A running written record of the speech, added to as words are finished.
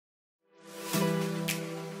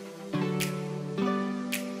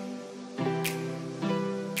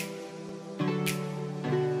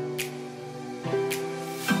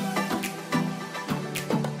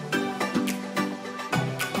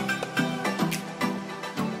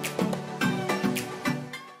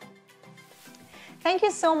Thank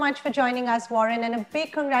you so much for joining us, Warren, and a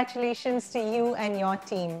big congratulations to you and your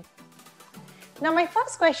team. Now, my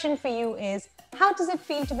first question for you is, how does it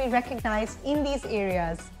feel to be recognized in these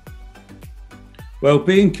areas? Well,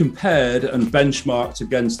 being compared and benchmarked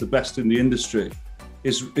against the best in the industry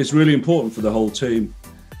is really important for the whole team.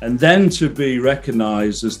 And then to be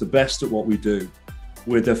recognized as the best at what we do,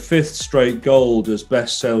 with a 5th straight gold as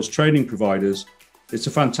best sales training providers, it's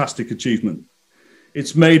a fantastic achievement.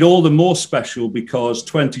 It's made all the more special because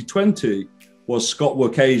 2020 was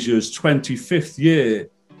Scotwork Asia's 25th year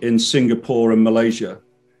in Singapore and Malaysia.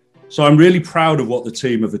 So I'm really proud of what the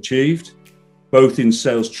team have achieved, both in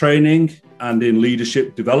sales training and in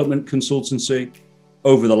leadership development consultancy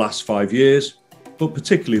over the last 5 years, but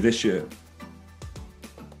particularly this year.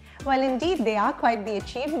 Well, indeed, they are quite the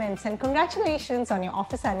achievements, and congratulations on your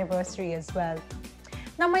office anniversary as well.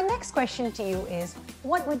 Now, my next question to you is,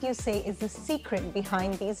 what would you say is the secret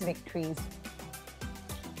behind these victories?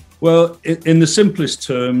 Well, in the simplest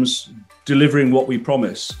terms, delivering what we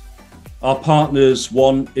promise. Our partners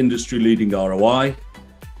want industry-leading ROI,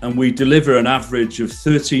 and we deliver an average of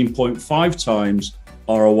 13.5 times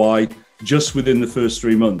ROI just within the first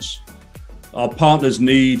 3 months. Our partners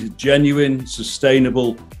need genuine,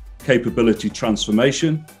 sustainable capability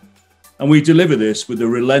transformation, and we deliver this with a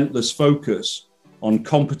relentless focus on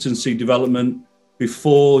competency development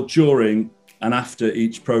before, during, and after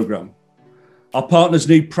each program. Our partners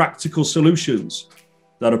need practical solutions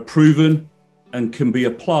that are proven and can be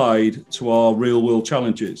applied to our real-world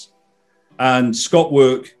challenges. And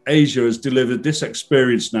Scotwork Asia has delivered this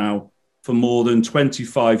experience now for more than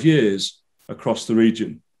 25 years across the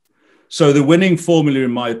region. So the winning formula,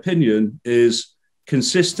 in my opinion, is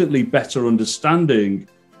consistently better understanding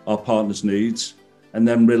our partners' needs and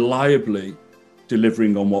then reliably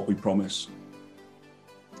delivering on what we promise.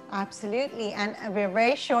 Absolutely, and we're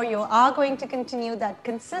very sure you are going to continue that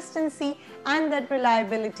consistency and that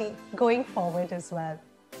reliability going forward as well.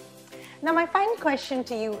 Now, my final question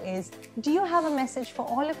to you is, do you have a message for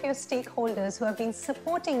all of your stakeholders who have been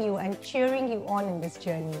supporting you and cheering you on in this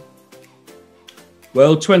journey?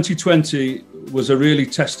 Well, 2020 was a really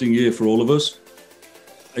testing year for all of us.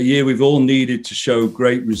 A year we've all needed to show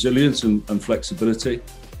great resilience and flexibility.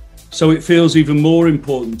 So it feels even more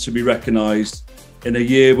important to be recognised in a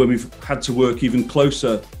year when we've had to work even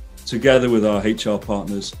closer together with our HR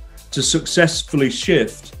partners to successfully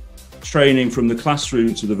shift training from the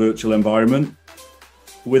classroom to the virtual environment.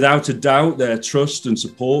 Without a doubt, their trust and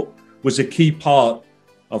support was a key part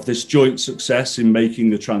of this joint success in making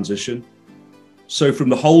the transition. So from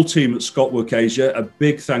the whole team at Scotwork Asia, a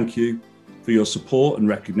big thank you for your support and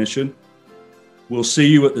recognition. We'll see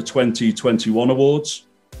you at the 2021 awards,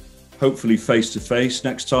 hopefully face-to-face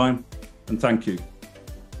next time, and thank you.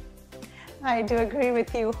 I do agree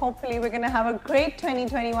with you. Hopefully we're going to have a great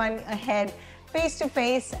 2021 ahead,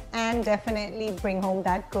 face-to-face, and definitely bring home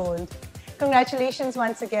that gold. Congratulations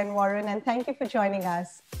once again, Warren, and thank you for joining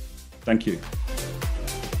us. Thank you.